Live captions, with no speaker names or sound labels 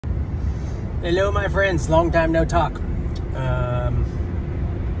Hello, my friends. Long time no talk.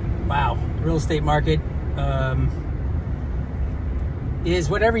 Wow, real estate market is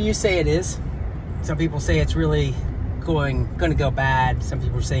whatever you say it is. Some people say it's really going to go bad. Some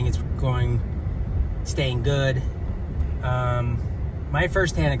people are saying it's staying good. My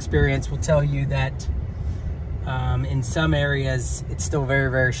firsthand experience will tell you that in some areas it's still very,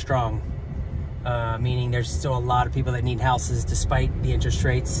 very strong. Meaning there's still a lot of people that need houses despite the interest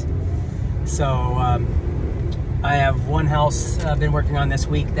rates. So I have one house I've been working on this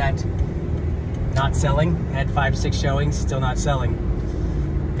week that not selling. Had 5 or 6 showings, still not selling.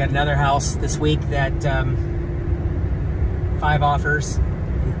 Got another house this week that 5 offers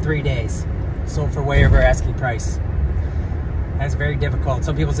in 3 days. Sold for way over asking price. That's very difficult.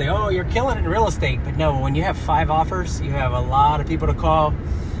 Some people say, oh, you're killing it in real estate. But no, when you have 5 offers, you have a lot of people to call,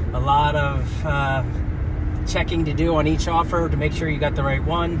 a lot of checking to do on each offer to make sure you got the right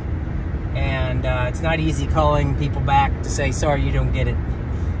one. And it's not easy calling people back to say, sorry, you don't get it.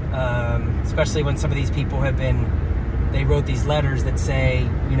 Especially when some of these people they wrote these letters that say,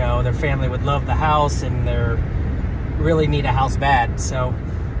 you know, their family would love the house and they really need a house bad. So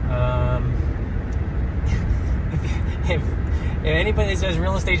if anybody says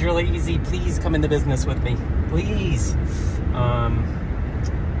real estate's really easy, please come into business with me. Please. There's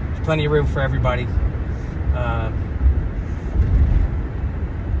plenty of room for everybody.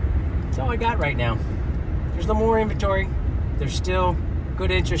 That's all I got right now. There's no more inventory. There's still good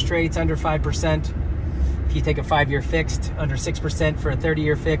interest rates under 5%. If you take a 5-year fixed, under 6% for a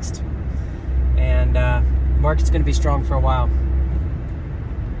 30-year fixed. And market's going to be strong for a while.